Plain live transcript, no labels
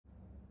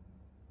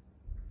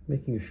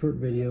Making a short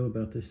video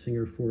about this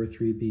Singer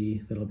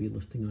 403B that I'll be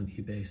listing on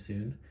eBay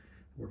soon.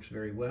 It works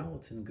very well.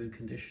 It's in good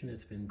condition.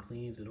 It's been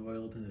cleaned and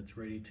oiled and it's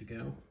ready to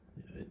go.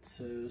 It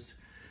sews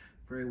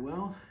very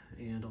well,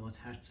 and I'll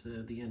attach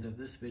to the end of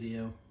this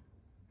video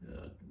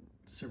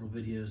several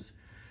videos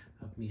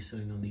of me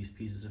sewing on these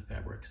pieces of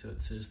fabric. So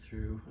it sews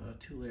through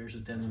 2 layers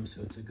of denim,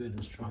 so it's a good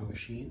and strong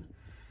machine.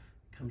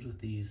 It comes with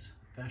these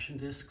fashion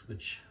discs,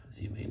 which,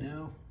 as you may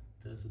know,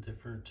 does a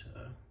different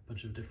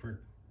bunch of different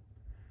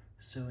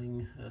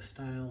sewing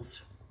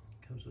styles.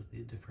 Comes with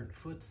the different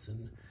foots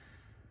and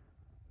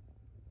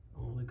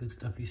all the good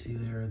stuff you see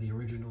there. The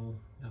original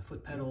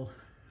foot pedal,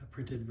 a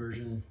printed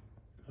version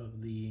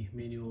of the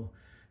manual,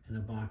 and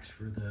a box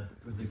for the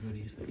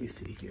goodies that you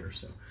see here.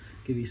 So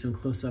give you some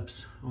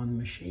close-ups on the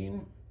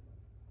machine.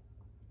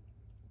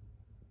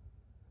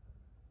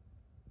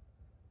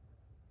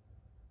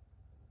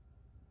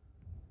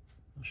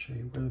 I'll show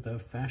you where the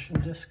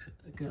fashion discs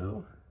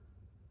go.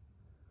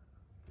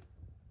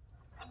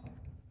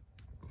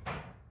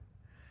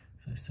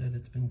 As I said,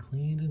 it's been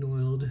cleaned and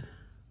oiled.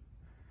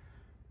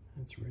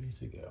 It's ready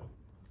to go.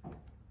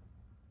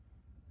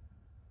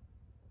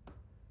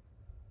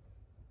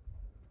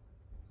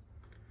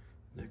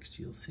 Next,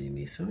 you'll see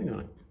me sewing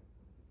on it.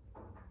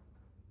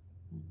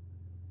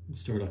 I'll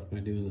start off by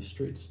doing the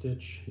straight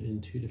stitch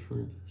in 2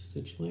 different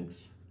stitch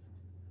lengths.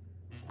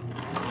 A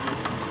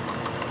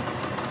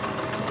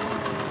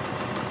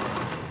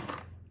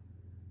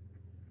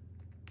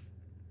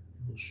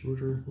little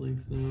shorter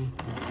length now.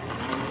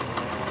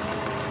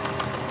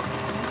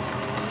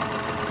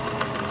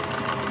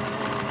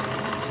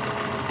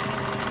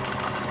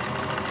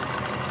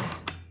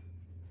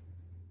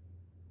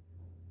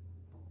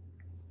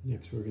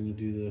 Next, we're going to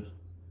do the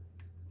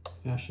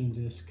fashion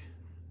disc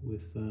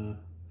with a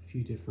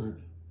few different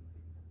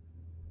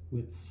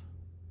widths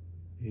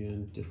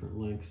and different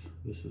lengths.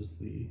 This is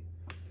the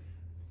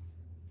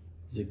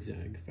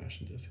zigzag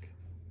fashion disc.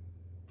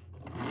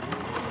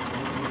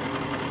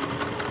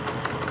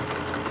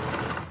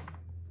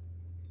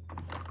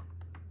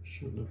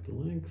 Shorten up the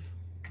length.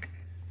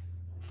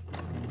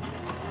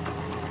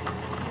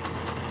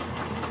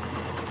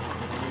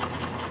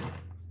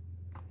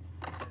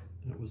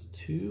 That was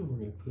 2. We're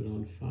going to put it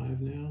on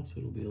 5 now, so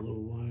it'll be a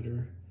little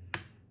wider,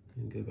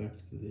 and go back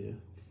to the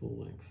full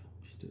length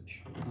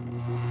stitch.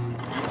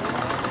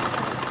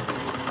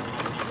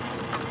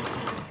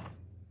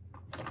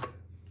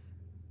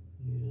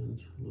 And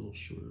a little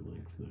shorter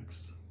length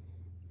next,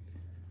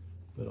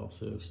 but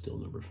also still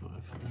number 5.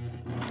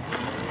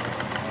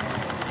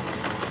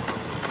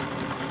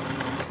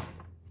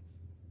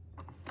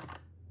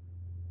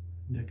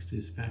 Next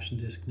is fashion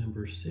disc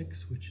number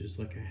 6, which is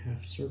like a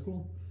half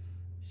circle.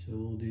 So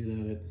we'll do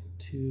that at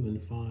 2 and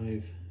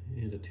 5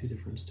 and at 2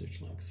 different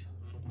stitch lengths.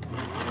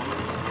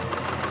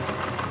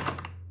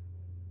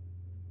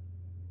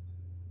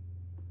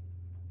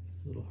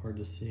 A little hard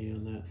to see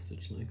on that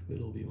stitch length, but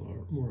it'll be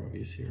more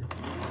obvious here.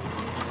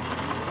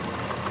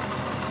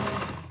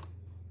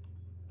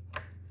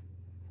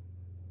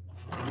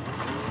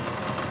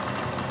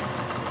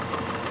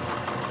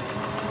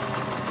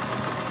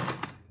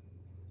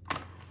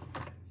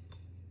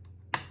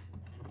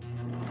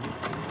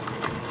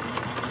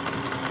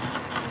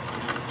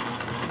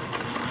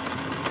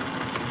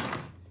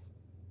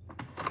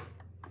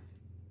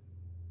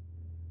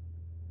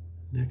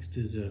 Next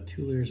is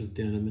 2 layers of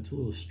denim. It's a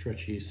little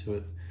stretchy,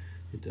 so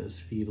it does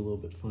feed a little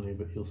bit funny,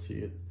 but you'll see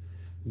it.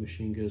 The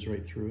machine goes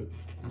right through it.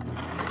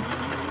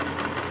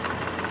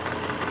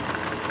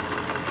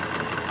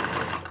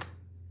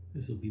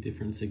 This will be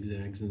different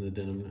zigzags in the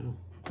denim now.